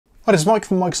Hi, this is Mike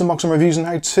from Mike's Unboxing Reviews and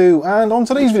How To, and on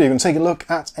today's video we're going to take a look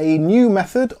at a new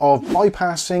method of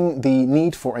bypassing the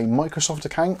need for a Microsoft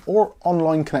account or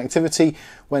online connectivity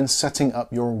when setting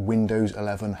up your Windows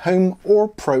 11 Home or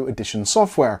Pro Edition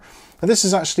software. Now this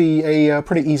is actually a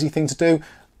pretty easy thing to do.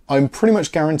 I'm pretty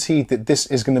much guaranteed that this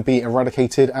is going to be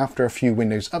eradicated after a few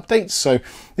Windows updates, so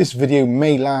this video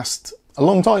may last a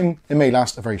long time, it may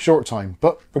last a very short time,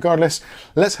 but regardless,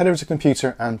 let's head over to the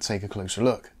computer and take a closer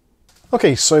look.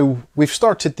 Okay, so we've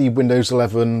started the Windows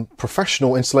 11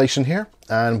 Professional installation here,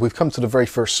 and we've come to the very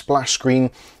first splash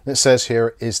screen. It says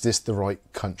here, is this the right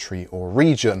country or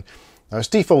region? Now it's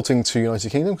defaulting to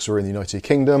United Kingdom because we're in the United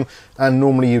Kingdom, and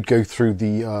normally you'd go through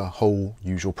the whole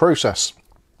usual process.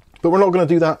 But we're not going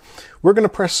to do that. We're going to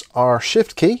press our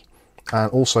Shift key and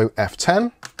also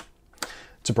F10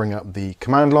 to bring up the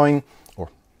command line or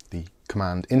the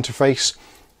command interface.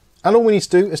 And all we need to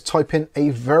do is type in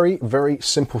a very, very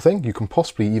simple thing. You can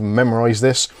possibly even memorize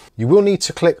this. You will need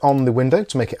to click on the window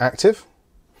to make it active.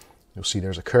 You'll see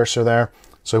there's a cursor there.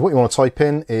 So what you want to type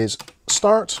in is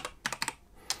start,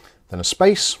 then a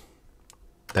space,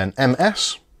 then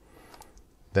ms,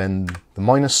 then the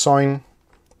minus sign,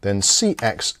 then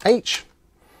 /cxh,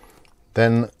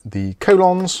 then the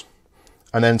colons,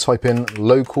 and then type in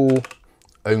local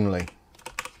only.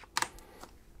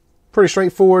 Pretty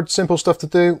straightforward, simple stuff to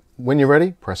do. When you're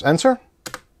ready, press enter.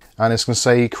 And it's going to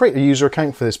say create a user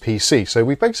account for this PC. So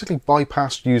we basically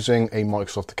bypassed using a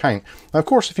Microsoft account. Now, of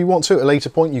course, if you want to at a later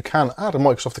point, you can add a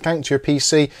Microsoft account to your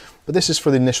PC, but this is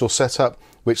for the initial setup,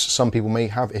 which some people may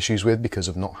have issues with because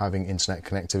of not having internet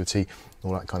connectivity,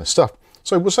 all that kind of stuff.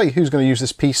 So we'll say who's going to use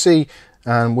this PC,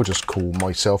 and we'll just call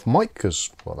myself Mike because,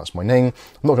 well, that's my name. I'm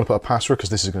not going to put a password because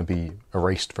this is going to be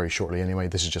erased very shortly anyway.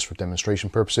 This is just for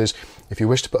demonstration purposes. If you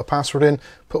wish to put a password in,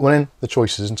 put one in. The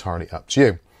choice is entirely up to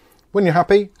you. When you're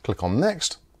happy, click on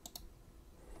Next.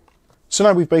 So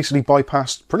now we've basically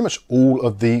bypassed pretty much all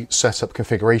of the setup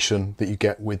configuration that you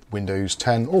get with Windows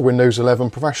 10 or Windows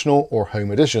 11 Professional or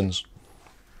Home Editions.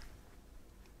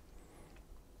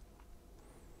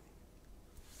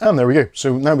 And there we go.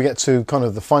 So now we get to kind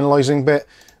of the finalizing bit.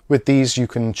 With these, you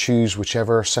can choose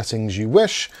whichever settings you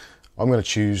wish. I'm going to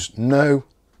choose no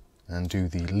and do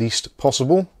the least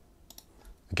possible.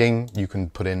 Again, you can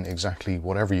put in exactly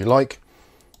whatever you like.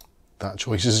 That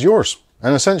choice is yours.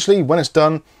 And essentially, when it's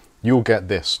done, you'll get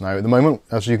this. Now, at the moment,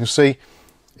 as you can see,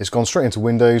 it's gone straight into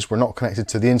Windows. We're not connected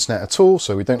to the internet at all,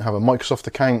 so we don't have a Microsoft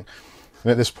account. And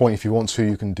at this point, if you want to,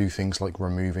 you can do things like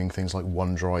removing things like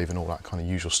OneDrive and all that kind of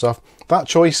usual stuff. That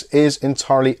choice is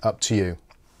entirely up to you.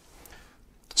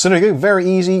 So there you go, very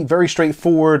easy, very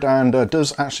straightforward, and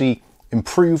does actually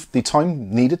improve the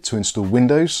time needed to install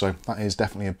Windows, so that is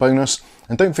definitely a bonus.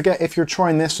 And don't forget, if you're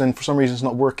trying this and for some reason it's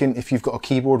not working, if you've got a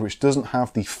keyboard which doesn't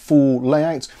have the full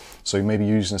layout, so maybe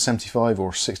you're using a 75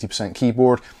 or 60%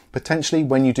 keyboard, potentially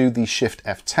when you do the Shift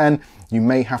F10, you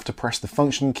may have to press the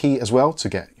function key as well to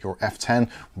get your F10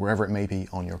 wherever it may be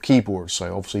on your keyboard.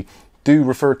 So obviously do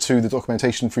refer to the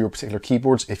documentation for your particular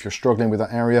keyboards if you're struggling with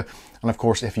that area. And of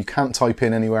course, if you can't type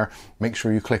in anywhere, make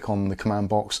sure you click on the command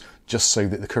box just so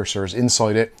that the cursor is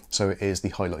inside it, so it is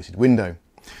the highlighted window.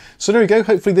 So there you go.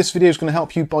 Hopefully this video is going to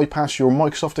help you bypass your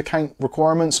Microsoft account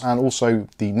requirements and also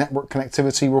the network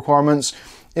connectivity requirements.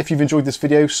 If you've enjoyed this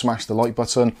video, smash the like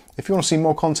button. If you want to see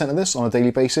more content of this on a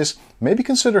daily basis, maybe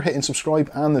consider hitting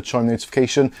subscribe and the chime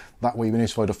notification. That way you'll be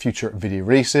notified of future video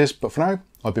releases. But for now,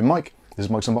 I've been Mike. This is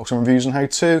Mike's Unboxing Reviews and How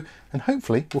To, and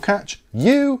hopefully we'll catch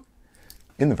you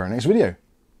in the very next video.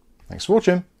 Thanks for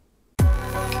watching.